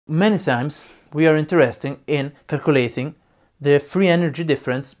many times we are interested in calculating the free energy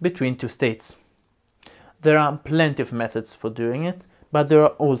difference between two states. There are plenty of methods for doing it, but there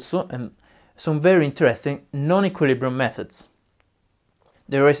are also some very interesting non-equilibrium methods.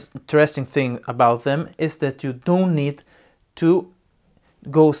 The interesting thing about them is that you don't need to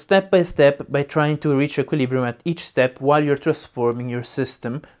go step by step by trying to reach equilibrium at each step while you're transforming your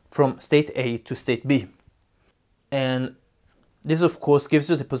system from state A to state B. And this of course gives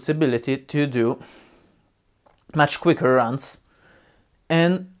you the possibility to do much quicker runs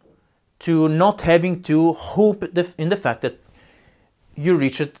and to not having to hope in the fact that you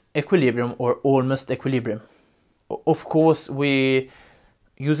reached equilibrium or almost equilibrium. Of course,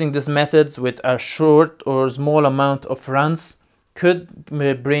 using these methods with a short or small amount of runs could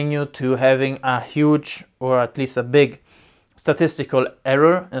bring you to having a huge or at least a big statistical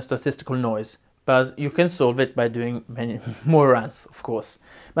error and statistical noise, but you can solve it by doing many more runs, of course.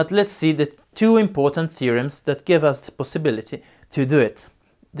 But let's see the two important theorems that give us the possibility to do it.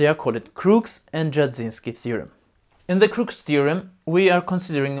 They are called Crooks and Jarzynski theorem. In the Crooks theorem, we are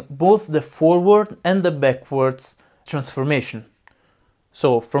considering both the forward and the backwards transformation.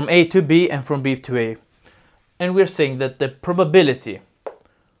 So from A to B and from B to A. And we're saying that the probability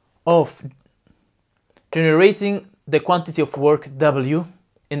of generating the quantity of work W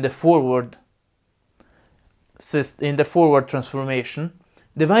in the forward transformation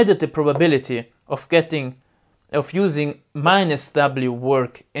divided the probability of using minus W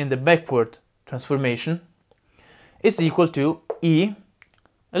work in the backward transformation is equal to E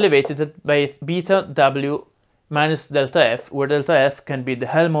elevated by beta W minus delta F, where delta F can be the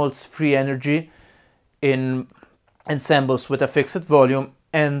Helmholtz free energy in ensembles with a fixed volume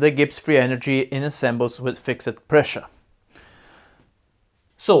and the Gibbs free energy in ensembles with fixed pressure.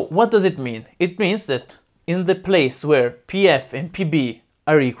 So what does it mean? It means that in the place where PF and PB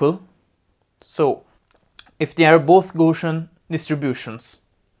are equal, so if they are both Gaussian distributions,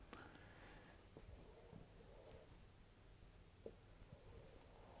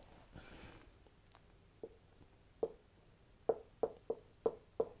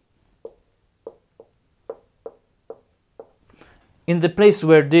 in the place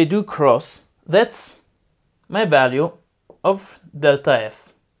where they do cross, that's my value of delta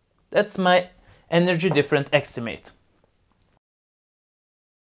F. That's my energy difference estimate.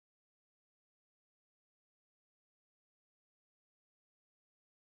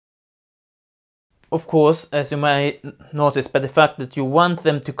 Of course, as you might notice by the fact that you want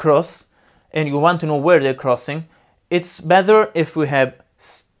them to cross and you want to know where they're crossing, it's better if we have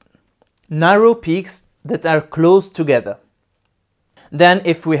narrow peaks that are close together than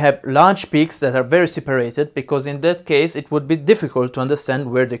if we have large peaks that are very separated, because in that case it would be difficult to understand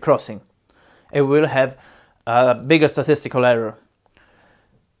where they're crossing. It will have a bigger statistical error.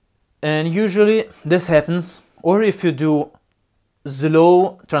 And usually this happens, or if you do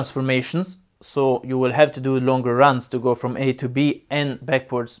slow transformations, so you will have to do longer runs to go from A to B and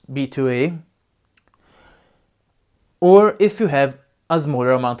backwards B to A, or if you have a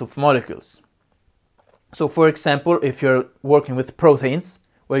smaller amount of molecules. So for example, if you're working with proteins,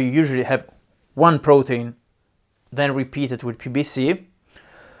 where you usually have one protein, then repeat it with PBC,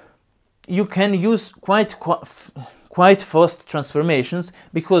 you can use quite fast transformations,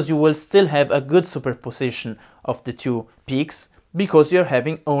 because you will still have a good superposition of the two peaks, because you're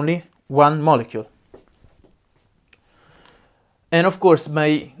having only one molecule. And of course,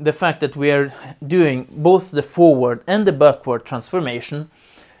 by the fact that we are doing both the forward and the backward transformation,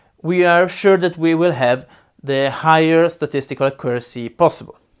 we are sure that we will have the higher statistical accuracy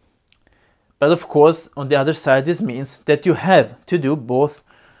possible. But of course, on the other side, this means that you have to do both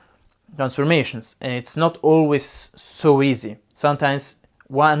transformations, and it's not always so easy. Sometimes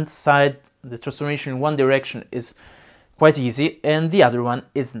one side, the transformation in one direction, is quite easy and the other one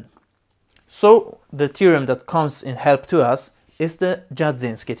isn't. So the theorem that comes in help to us is the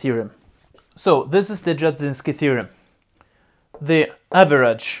Jarzynski theorem. So this is the Jarzynski theorem. The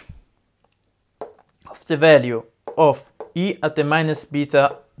average of the value of E at the minus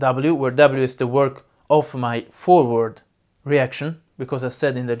beta W, where W is the work of my forward reaction, because as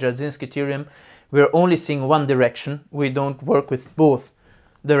said in the Jarzynski theorem, we are only seeing one direction, we don't work with both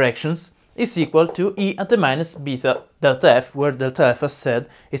directions, is equal to E at the minus beta delta F, where delta F, as said,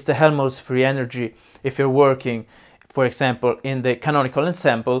 is the Helmholtz free energy if you're working, for example, in the canonical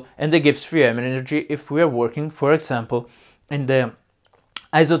ensemble, and the Gibbs free energy if we are working, for example, in the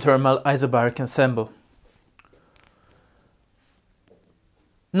isothermal isobaric ensemble.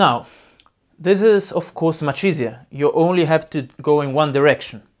 Now, this is of course much easier. You only have to go in one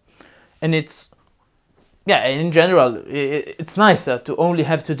direction, and it's yeah, in general, it's nicer to only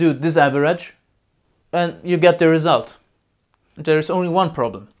have to do this average and you get the result. There is only one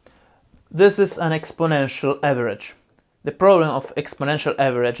problem. This is an exponential average. The problem of exponential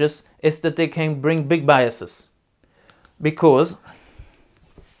averages is that they can bring big biases. Because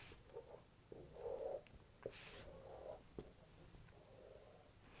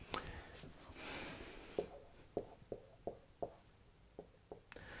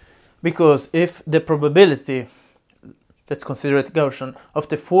if the probability, let's consider it Gaussian, of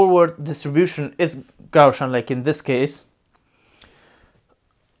the forward distribution is Gaussian, like in this case,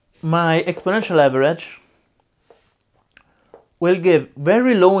 my exponential average will give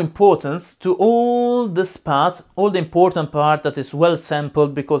very low importance to all this part, all the important part that is well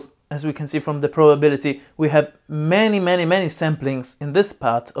sampled, because as we can see from the probability, we have many samplings in this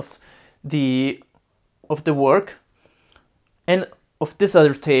part of the work, and of this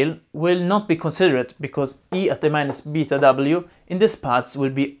other tail will not be considered because e at the minus beta w in this parts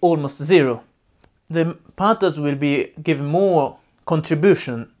will be almost zero. The part that will be give more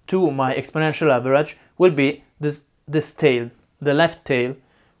contribution to my exponential average will be this tail, the left tail,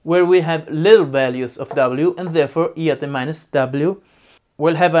 where we have little values of w and therefore e at the minus w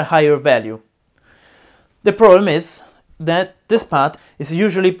will have a higher value. The problem is that this part is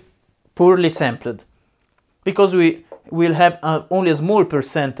usually poorly sampled because we will have only a small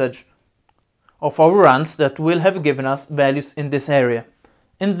percentage of our runs that will have given us values in this area,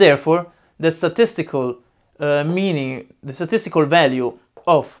 and therefore the statistical the statistical value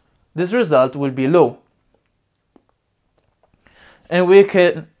of this result will be low.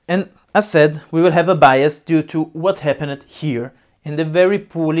 And as said, we will have a bias due to what happened here in the very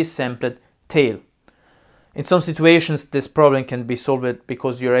poorly sampled tail. In some situations this problem can be solved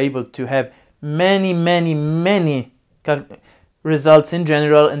because you're able to have many results in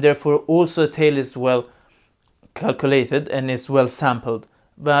general, and therefore also a tail is well calculated and is well sampled,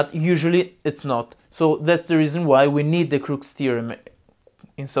 but usually it's not. So that's the reason why we need the Crooks theorem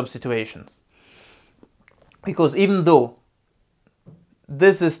in some situations, because even though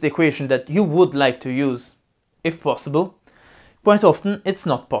this is the equation that you would like to use if possible, quite often it's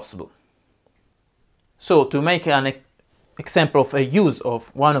not possible. So to make an example of a use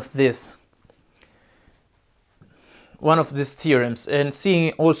of one of these theorems, and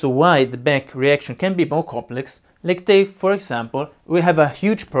seeing also why the back reaction can be more complex, like take for example, we have a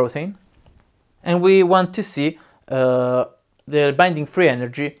huge protein and we want to see the binding free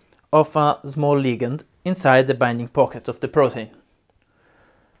energy of a small ligand inside the binding pocket of the protein.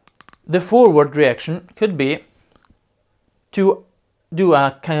 The forward reaction could be to do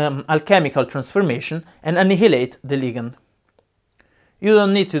a alchemical transformation and annihilate the ligand. You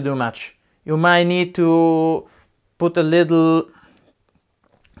don't need to do much. You might need to put a little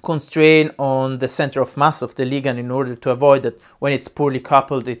constraint on the center of mass of the ligand in order to avoid that when it's poorly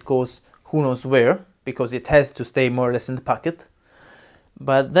coupled it goes who knows where, because it has to stay more or less in the pocket.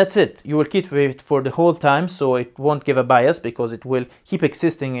 But that's it. You will keep it for the whole time, so it won't give a bias because it will keep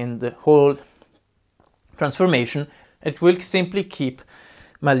existing in the whole transformation. It will simply keep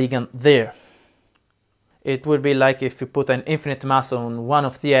my ligand there. It would be like if you put an infinite mass on one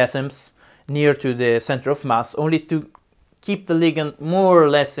of the atoms near to the center of mass, only to keep the ligand more or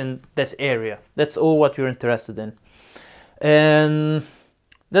less in that area. That's all what you're interested in. And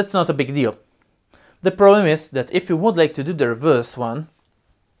that's not a big deal. The problem is that if you would like to do the reverse one,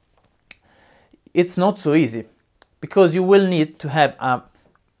 it's not so easy, because you will need to have a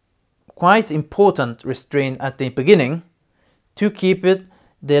quite important restraint at the beginning to keep the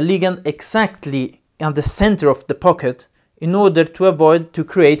ligand exactly at the center of the pocket in order to avoid to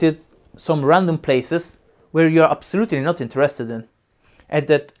create some random places where you're absolutely not interested in, and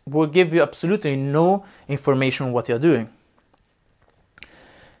that will give you absolutely no information on what you're doing.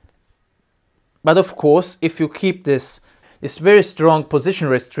 But of course, if you keep this very strong position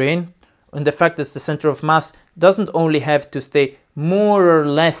restraint, and the fact that the center of mass doesn't only have to stay more or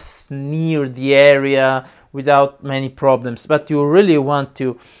less near the area without many problems, but you really want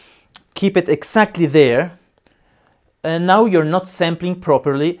to keep it exactly there, and now you're not sampling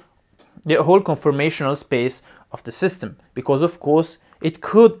properly the whole conformational space of the system, because of course it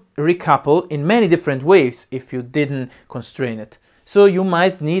could recouple in many different ways if you didn't constrain it. So you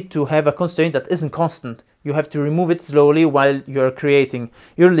might need to have a constraint that isn't constant. You have to remove it slowly while you're creating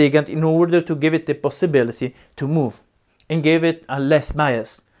your ligand in order to give it the possibility to move and give it a less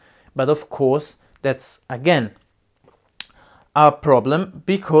bias. But of course, that's again a problem,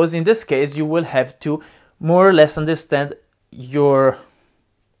 because in this case you will have to more or less understand your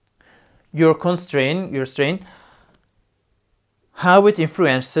constraint, your strain, how it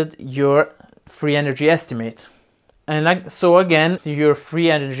influenced your free energy estimate. And so again, your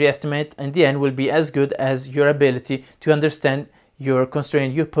free energy estimate in the end will be as good as your ability to understand your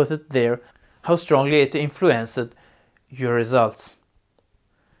constraint you put it there, how strongly it influenced your results.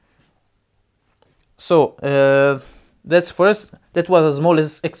 So that was a small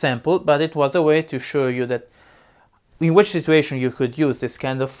example, but it was a way to show you that in which situation you could use this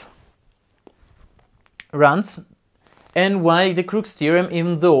kind of runs, and why the Crooks theorem,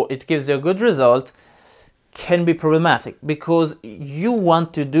 even though it gives you a good result, can be problematic, because you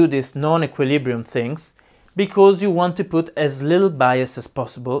want to do these non-equilibrium things because you want to put as little bias as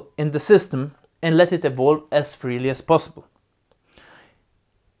possible in the system and let it evolve as freely as possible.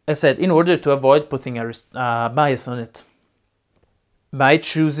 As said, in order to avoid putting a bias on it by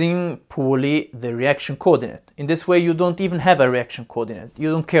choosing poorly the reaction coordinate. In this way you don't even have a reaction coordinate, you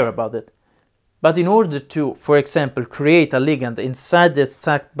don't care about it. But in order to, for example, create a ligand inside the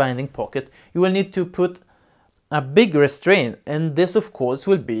exact binding pocket, you will need to put a big restraint, and this of course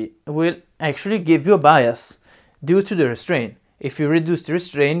will actually give you a bias due to the restraint. If you reduce the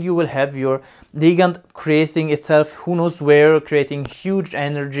restraint, you will have your ligand creating itself who knows where, creating huge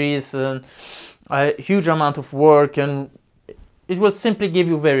energies and a huge amount of work, and it will simply give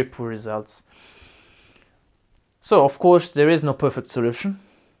you very poor results. So of course there is no perfect solution.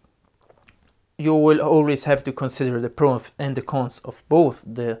 You will always have to consider the pros and the cons of both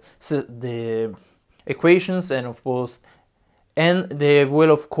the equations and they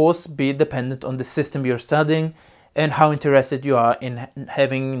will of course be dependent on the system you're studying and how interested you are in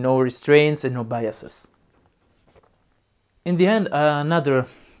having no restraints and no biases. In the end, another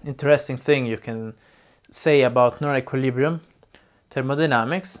interesting thing you can say about non-equilibrium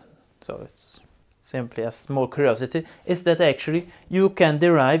thermodynamics, so it's simply a small curiosity, is that actually you can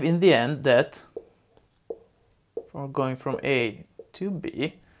derive in the end that for going from A to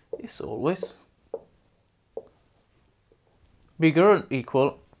B is always bigger or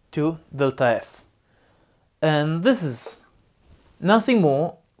equal to delta F. And this is nothing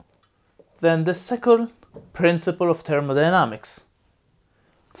more than the second principle of thermodynamics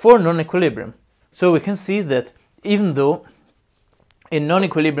for non-equilibrium. So we can see that even though in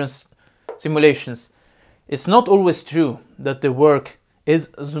non-equilibrium simulations it's not always true that the work is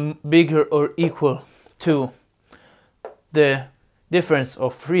bigger or equal to the difference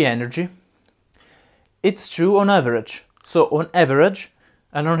of free energy, it's true on average. So on average,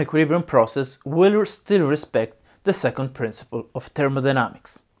 a non-equilibrium process will still respect the second principle of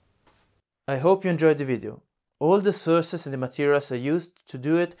thermodynamics. I hope you enjoyed the video. All the sources and the materials I used to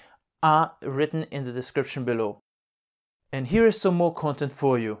do it are written in the description below. And here is some more content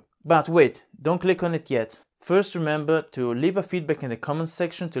for you. But wait, don't click on it yet. First remember to leave a feedback in the comments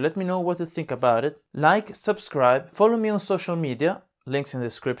section to let me know what you think about it. Like, subscribe, follow me on social media, links in the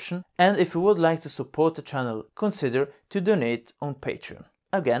description, and if you would like to support the channel, consider to donate on Patreon.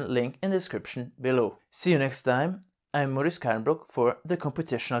 Again, link in the description below. See you next time. I'm Maurice Karnbrook for the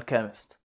Computational Chemist.